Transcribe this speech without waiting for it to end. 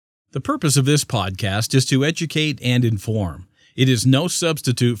The purpose of this podcast is to educate and inform. It is no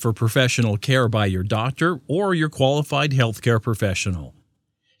substitute for professional care by your doctor or your qualified healthcare professional.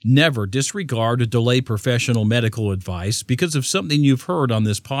 Never disregard or delay professional medical advice because of something you've heard on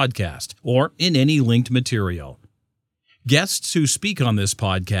this podcast or in any linked material. Guests who speak on this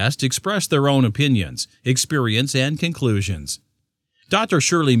podcast express their own opinions, experience, and conclusions. Dr.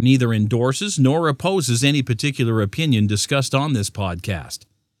 Shirley neither endorses nor opposes any particular opinion discussed on this podcast.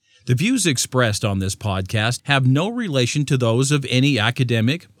 The views expressed on this podcast have no relation to those of any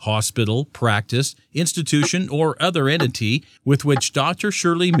academic, hospital, practice, institution, or other entity with which Dr.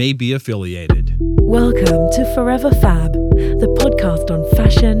 Shirley may be affiliated. Welcome to Forever Fab, the podcast on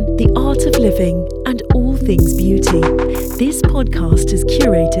fashion, the art of living, and all things beauty. This podcast is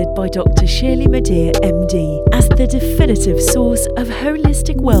curated by Dr. Shirley Madeir, MD, as the definitive source of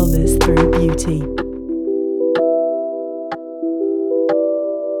holistic wellness through beauty.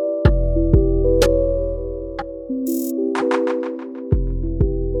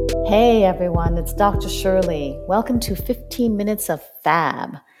 Hey everyone, it's Dr. Shirley. Welcome to 15 Minutes of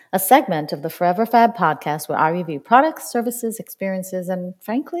Fab, a segment of the Forever Fab podcast where I review products, services, experiences, and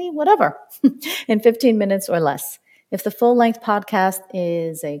frankly, whatever, in 15 minutes or less. If the full-length podcast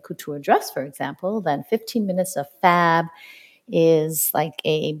is a couture dress, for example, then 15 Minutes of Fab is like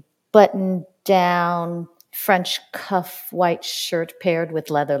a button-down French cuff white shirt paired with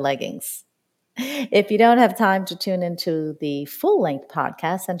leather leggings. If you don't have time to tune into the full-length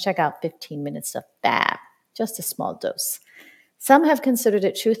podcast, then check out 15 Minutes of Fab, just a small dose. Some have considered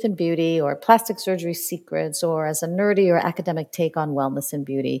it truth and beauty or plastic surgery secrets or as a nerdy or academic take on wellness and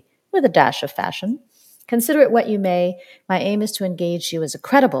beauty with a dash of fashion. Consider it what you may. My aim is to engage you as a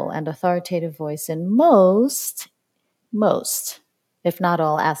credible and authoritative voice in most, if not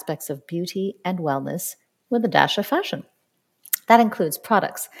all aspects of beauty and wellness with a dash of fashion. That includes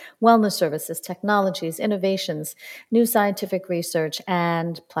products, wellness services, technologies, innovations, new scientific research,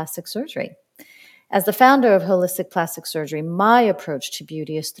 and plastic surgery. As the founder of Holistic Plastic Surgery, my approach to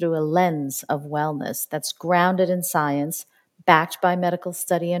beauty is through a lens of wellness that's grounded in science, backed by medical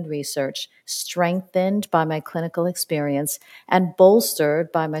study and research, strengthened by my clinical experience, and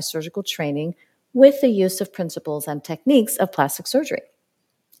bolstered by my surgical training with the use of principles and techniques of plastic surgery.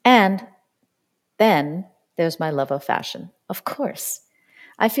 And then there's my love of fashion, of course.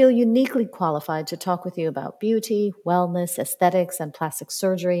 I feel uniquely qualified to talk with you about beauty, wellness, aesthetics, and plastic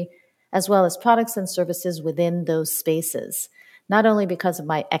surgery, as well as products and services within those spaces, not only because of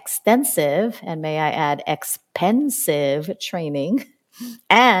my extensive, and may I add, expensive training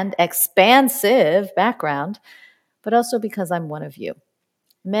and expansive background, but also because I'm one of you.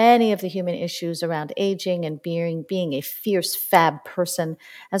 Many of the human issues around aging and being a fierce fab person,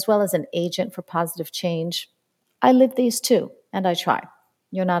 as well as an agent for positive change, I live these too, and I try.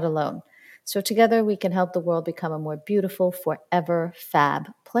 You're not alone. So together we can help the world become a more beautiful, forever fab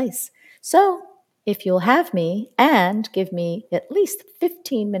place. So if you'll have me and give me at least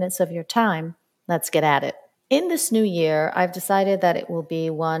 15 minutes of your time, let's get at it. In this new year, I've decided that it will be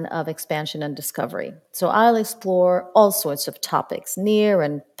one of expansion and discovery. So I'll explore all sorts of topics, near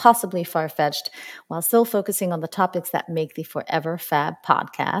and possibly far-fetched, while still focusing on the topics that make the Forever Fab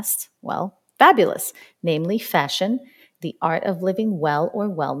podcast, well, fabulous, namely fashion, the art of living well or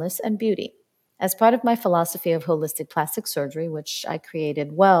wellness, and beauty. As part of my philosophy of holistic plastic surgery, which I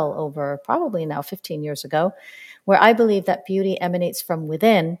created well over probably now 15 years ago, where I believe that beauty emanates from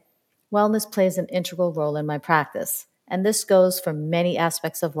within, wellness plays an integral role in my practice, and this goes for many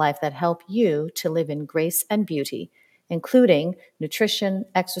aspects of life that help you to live in grace and beauty, including nutrition,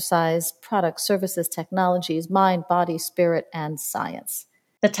 exercise, products, services, technologies, mind, body, spirit, and science.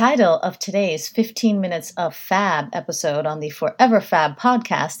 The title of today's 15 Minutes of Fab episode on the Forever Fab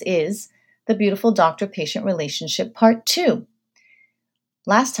podcast is The Beautiful Doctor-Patient Relationship Part 2.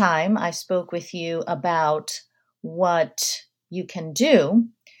 Last time I spoke with you about what you can do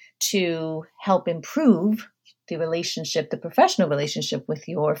to help improve the relationship, the professional relationship with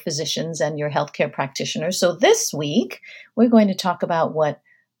your physicians and your healthcare practitioners. So this week, we're going to talk about what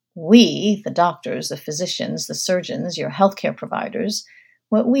we, the doctors, the physicians, the surgeons, your healthcare providers,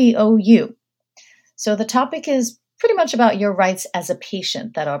 what we owe you. So the topic is pretty much about your rights as a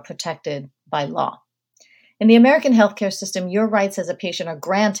patient that are protected by law. In the American healthcare system, your rights as a patient are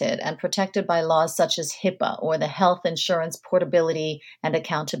granted and protected by laws such as HIPAA, or the Health Insurance Portability and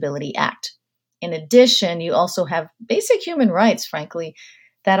Accountability Act. In addition, you also have basic human rights, frankly,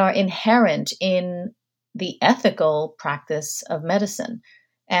 that are inherent in the ethical practice of medicine.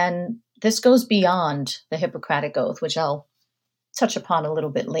 And this goes beyond the Hippocratic Oath, which I'll touch upon a little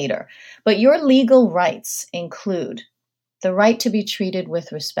bit later. But your legal rights include the right to be treated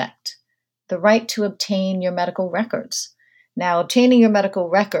with respect, the right to obtain your medical records. Now, obtaining your medical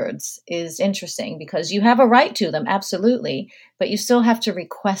records is interesting because you have a right to them, absolutely, but you still have to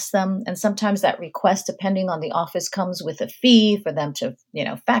request them. And sometimes that request, depending on the office, comes with a fee for them to,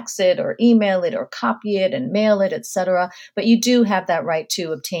 fax it or email it or copy it and mail it, etc. But you do have that right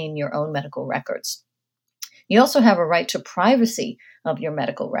to obtain your own medical records. You also have a right to privacy of your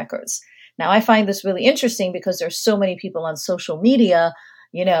medical records. Now, I find this really interesting because there's so many people on social media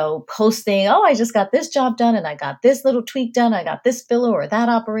posting, oh, I just got this job done and I got this little tweak done. I got this filler or that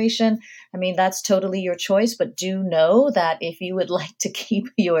operation. I mean, that's totally your choice, but do know that if you would like to keep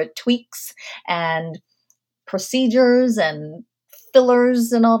your tweaks and procedures and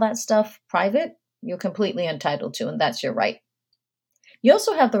fillers and all that stuff private, you're completely entitled to, and that's your right. You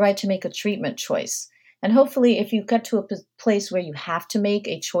also have the right to make a treatment choice. And hopefully, if you get to a place where you have to make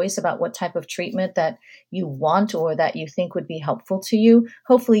a choice about what type of treatment that you want or that you think would be helpful to you,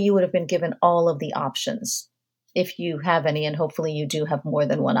 hopefully you would have been given all of the options, if you have any, and hopefully you do have more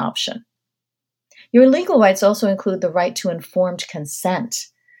than one option. Your legal rights also include the right to informed consent.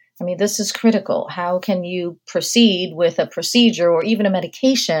 I mean, this is critical. How can you proceed with a procedure or even a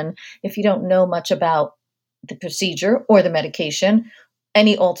medication if you don't know much about the procedure or the medication,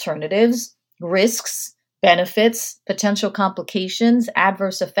 any alternatives, risks, benefits, potential complications,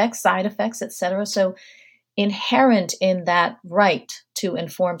 adverse effects, side effects, etc. So inherent in that right to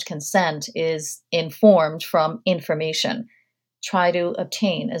informed consent is informed from information. Try to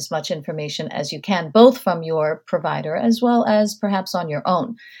obtain as much information as you can, both from your provider as well as perhaps on your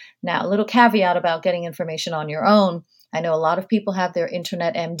own. Now, a little caveat about getting information on your own. I know a lot of people have their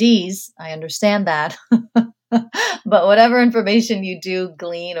internet MDs. I understand that. But whatever information you do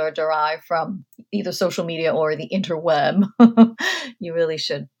glean or derive from either social media or the interweb, you really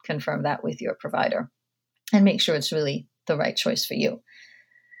should confirm that with your provider and make sure it's really the right choice for you.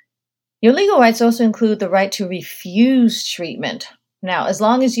 Your legal rights also include the right to refuse treatment. Now, as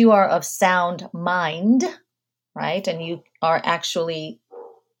long as you are of sound mind, right, and you are actually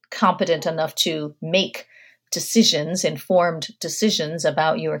competent enough to make decisions, informed decisions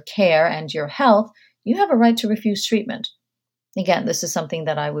about your care and your health, you have a right to refuse treatment. Again, this is something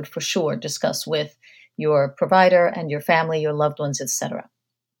that I would for sure discuss with your provider and your family, your loved ones, etc.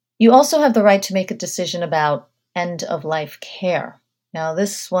 You also have the right to make a decision about end-of-life care. Now,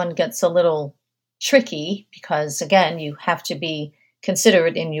 this one gets a little tricky because, again, you have to be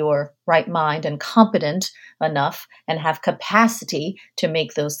considerate in your right mind and competent enough and have capacity to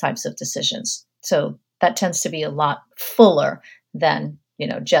make those types of decisions. So that tends to be a lot fuller than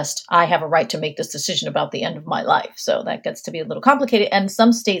just I have a right to make this decision about the end of my life. So that gets to be a little complicated. And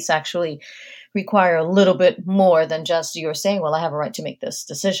some states actually require a little bit more than just you're saying, well, I have a right to make this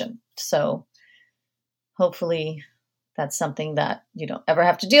decision. So hopefully that's something that you don't ever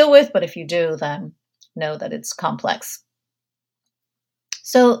have to deal with. But if you do, then know that it's complex.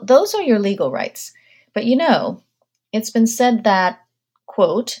 So those are your legal rights. But it's been said that,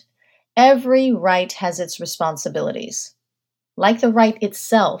 quote, every right has its responsibilities. Like the right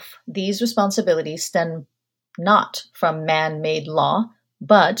itself, these responsibilities stem not from man-made law,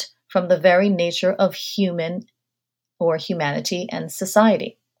 but from the very nature of human or humanity and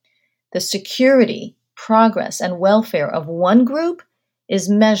society. The security, progress, and welfare of one group is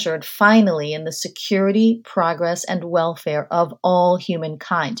measured finally in the security, progress, and welfare of all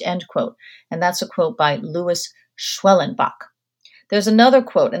humankind, end quote. And that's a quote by Louis Schwellenbach. There's another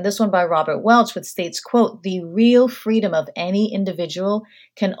quote, and this one by Robert Welch, which states, quote, the real freedom of any individual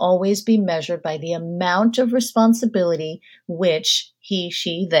can always be measured by the amount of responsibility which he,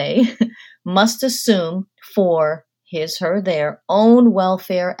 she, they must assume for his, her, their own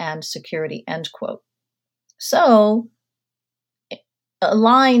welfare and security, end quote. So,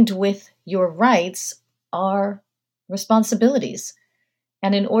 aligned with your rights are responsibilities.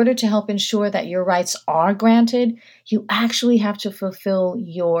 And in order to help ensure that your rights are granted, you actually have to fulfill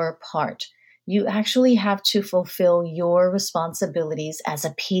your part. You actually have to fulfill your responsibilities as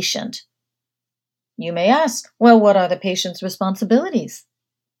a patient. You may ask, well, what are the patient's responsibilities?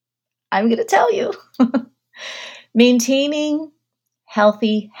 I'm going to tell you. Maintaining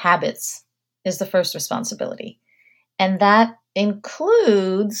healthy habits is the first responsibility. And that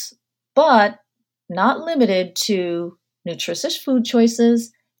includes, but not limited to, nutritious food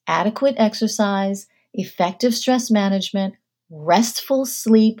choices, adequate exercise, effective stress management, restful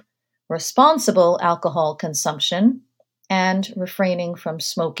sleep, responsible alcohol consumption, and refraining from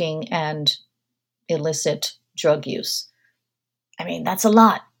smoking and illicit drug use. I mean, that's a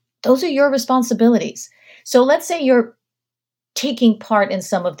lot. Those are your responsibilities. So let's say you're taking part in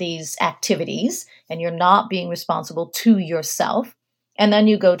some of these activities and you're not being responsible to yourself, and then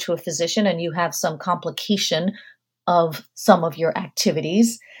you go to a physician and you have some complication of some of your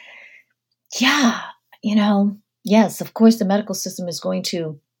activities, yeah, yes, of course, the medical system is going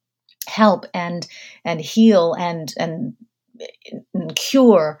to help and heal and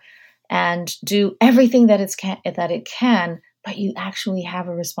cure and do everything that it can, but you actually have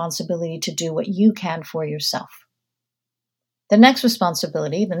a responsibility to do what you can for yourself. The next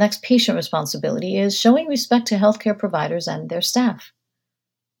responsibility, the next patient responsibility, is showing respect to healthcare providers and their staff.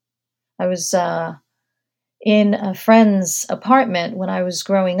 I was in a friend's apartment when I was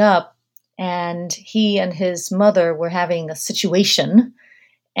growing up, and he and his mother were having a situation,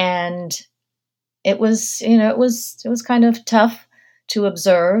 and it was kind of tough to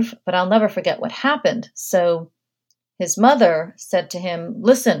observe, but I'll never forget what happened. So his mother said to him,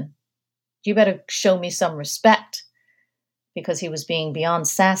 "Listen, you better show me some respect," because he was being beyond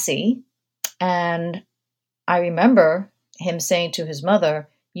sassy. And I remember him saying to his mother,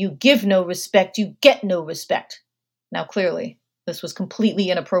 "You give no respect, you get no respect." Now, clearly, this was completely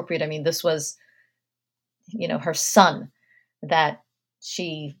inappropriate. I mean, this was, her son that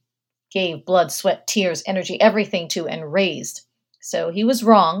she gave blood, sweat, tears, energy, everything to and raised. So he was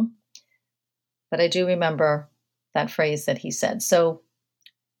wrong, but I do remember that phrase that he said. So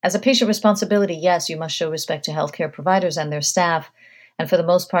as a patient responsibility, yes, you must show respect to healthcare providers and their staff. And for the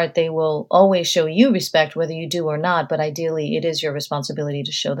most part, they will always show you respect, whether you do or not. But ideally, it is your responsibility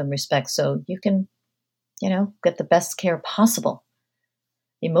to show them respect so you can, get the best care possible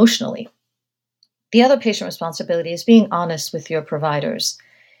emotionally. The other patient responsibility is being honest with your providers.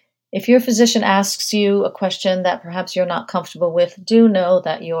 If your physician asks you a question that perhaps you're not comfortable with, do know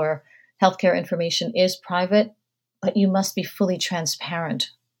that your healthcare information is private, but you must be fully transparent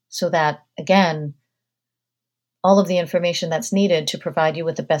so that, again, all of the information that's needed to provide you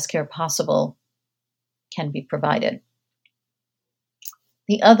with the best care possible can be provided.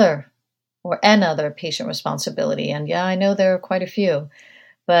 The other, or another patient responsibility, and yeah, I know there are quite a few,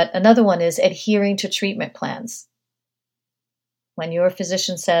 but another one is adhering to treatment plans. When your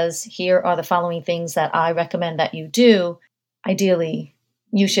physician says, "Here are the following things that I recommend that you do," ideally,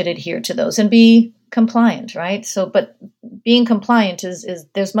 you should adhere to those and be compliant, right? So, but being compliant is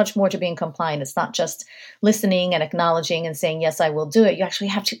there's much more to being compliant. It's not just listening and acknowledging and saying, "Yes, I will do it." You actually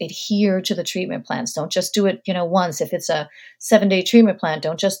have to adhere to the treatment plans. Don't just do it, once. If it's a 7-day treatment plan,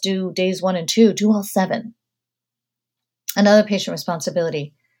 don't just do days 1 and 2, do all 7. Another patient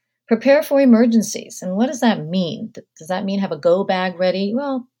responsibility: prepare for emergencies. And what does that mean? Does that mean have a go bag ready?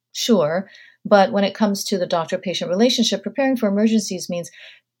 Well, sure. But when it comes to the doctor-patient relationship, preparing for emergencies means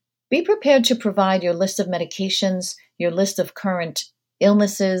be prepared to provide your list of medications, your list of current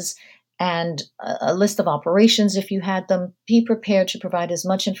illnesses, and a list of operations if you had them. Be prepared to provide as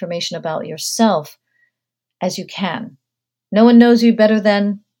much information about yourself as you can. No one knows you better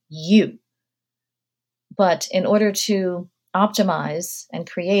than you. But in order to optimize and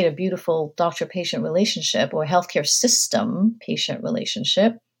create a beautiful doctor-patient relationship or healthcare system-patient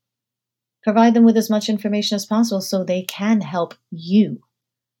relationship, provide them with as much information as possible so they can help you.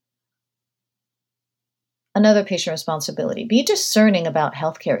 Another patient responsibility: be discerning about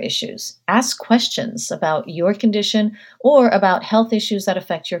healthcare issues. Ask questions about your condition or about health issues that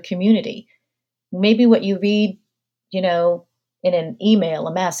affect your community. Maybe what you read, in an email,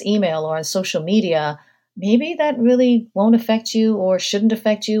 a mass email, or on social media, maybe that really won't affect you or shouldn't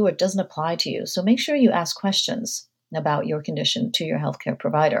affect you or doesn't apply to you. So make sure you ask questions about your condition to your healthcare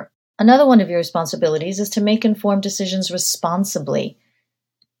provider. Another one of your responsibilities is to make informed decisions responsibly.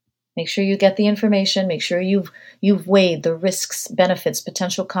 Make sure you get the information. Make sure you've weighed the risks, benefits,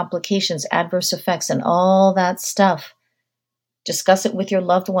 potential complications, adverse effects, and all that stuff. Discuss it with your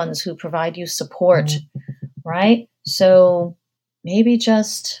loved ones who provide you support, right? So maybe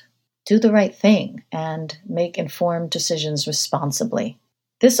just do the right thing and make informed decisions responsibly.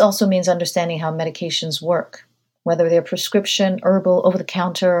 This also means understanding how medications work, whether they're prescription, herbal,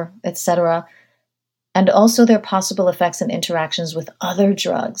 over-the-counter, etc., and also their possible effects and interactions with other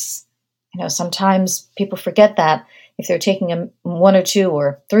drugs. Sometimes people forget that if they're taking 1 or 2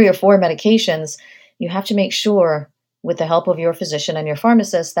 or 3 or 4 medications, you have to make sure, with the help of your physician and your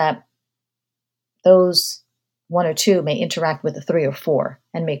pharmacist, that those 1 or 2 may interact with the 3 or 4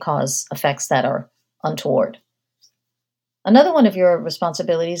 and may cause effects that are untoward. Another one of your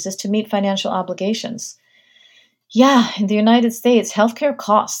responsibilities is to meet financial obligations. Yeah, in the United States, healthcare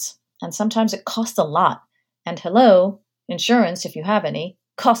costs, and sometimes it costs a lot. And hello, insurance, if you have any,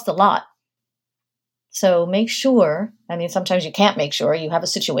 costs a lot. So make sure, sometimes you can't make sure, you have a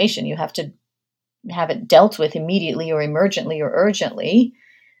situation, you have to have it dealt with immediately or emergently or urgently.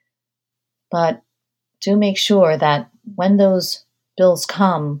 But do make sure that when those bills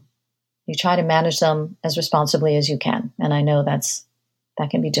come, you try to manage them as responsibly as you can. And I know that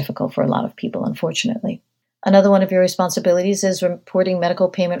can be difficult for a lot of people, unfortunately. Another one of your responsibilities is reporting medical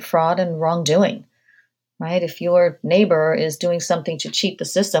payment fraud and wrongdoing, right? If your neighbor is doing something to cheat the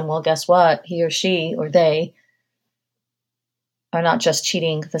system, well, guess what? He or she or they are not just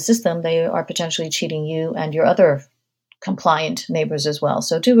cheating the system, they are potentially cheating you and your other compliant neighbors as well.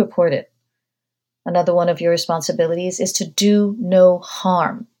 So do report it. Another one of your responsibilities is to do no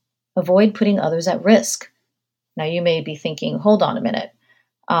harm. Avoid putting others at risk. Now, you may be thinking, hold on a minute.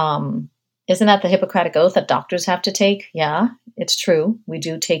 Isn't that the Hippocratic Oath that doctors have to take? Yeah, it's true. We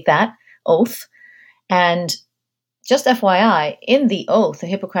do take that oath. And just FYI, in the oath, the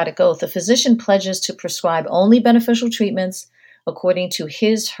Hippocratic Oath, the physician pledges to prescribe only beneficial treatments according to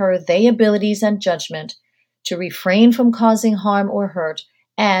his, her, they abilities and judgment, to refrain from causing harm or hurt,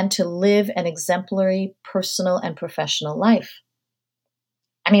 and to live an exemplary personal and professional life.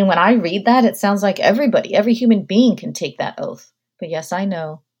 I mean, when I read that, it sounds like every human being can take that oath. But yes, I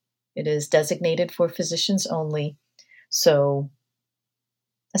know it is designated for physicians only. So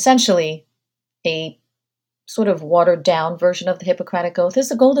essentially, a sort of watered down version of the Hippocratic Oath is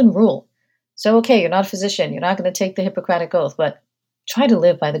the Golden Rule. So, okay, you're not a physician, you're not going to take the Hippocratic Oath, but try to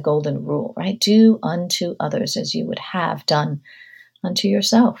live by the Golden Rule, right? Do unto others as you would have done unto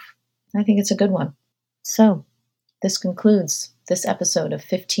yourself. I think it's a good one. So, this concludes this episode of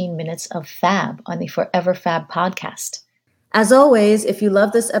 15 Minutes of Fab on the Forever Fab podcast. As always, if you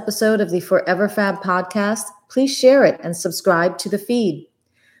love this episode of the Forever Fab podcast, please share it and subscribe to the feed.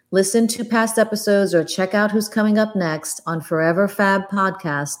 Listen to past episodes or check out who's coming up next on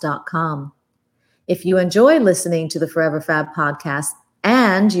foreverfabpodcast.com. If you enjoy listening to the Forever Fab podcast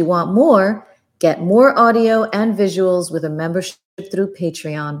and you want more, get more audio and visuals with a membership through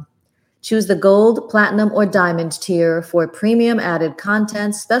Patreon. Choose the gold, platinum, or diamond tier for premium added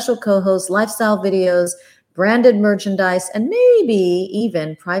content, special co-hosts, lifestyle videos, branded merchandise, and maybe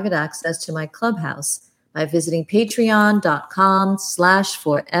even private access to my clubhouse by visiting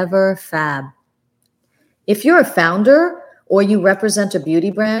patreon.com/foreverfab. If you're a founder or you represent a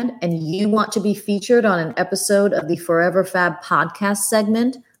beauty brand and you want to be featured on an episode of the Forever Fab podcast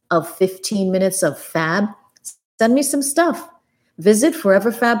segment of 15 Minutes of Fab, send me some stuff. Visit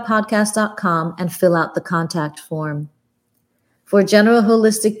foreverfabpodcast.com and fill out the contact form. For general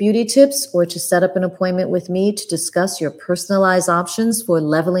holistic beauty tips or to set up an appointment with me to discuss your personalized options for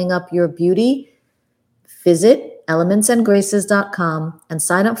leveling up your beauty, visit elementsandgraces.com and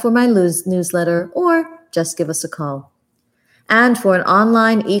sign up for my newsletter or just give us a call. And for an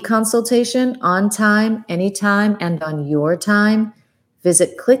online e-consultation on time, anytime, and on your time,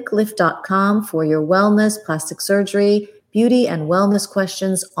 visit clicklift.com for your wellness, plastic surgery, beauty, and wellness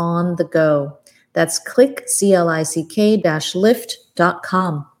questions on the go. That's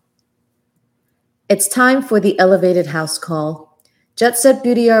click-lift.com. It's time for the Elevated House Call. Jet Set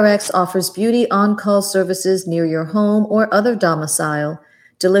Beauty RX offers beauty on-call services near your home or other domicile,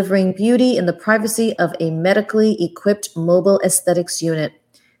 delivering beauty in the privacy of a medically equipped mobile aesthetics unit.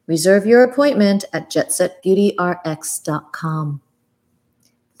 Reserve your appointment at jetsetbeautyrx.com.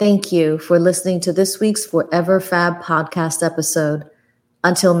 Thank you for listening to this week's Forever Fab podcast episode.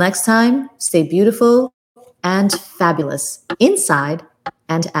 Until next time, stay beautiful and fabulous, inside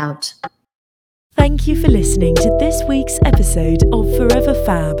and out. Thank you for listening to this week's episode of Forever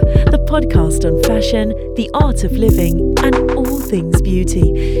Fab, the podcast on fashion, the art of living, and all things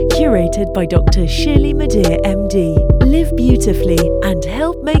beauty, curated by Dr. Shirley Madere, MD. Live beautifully and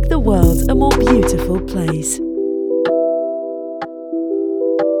help make the world a more beautiful place.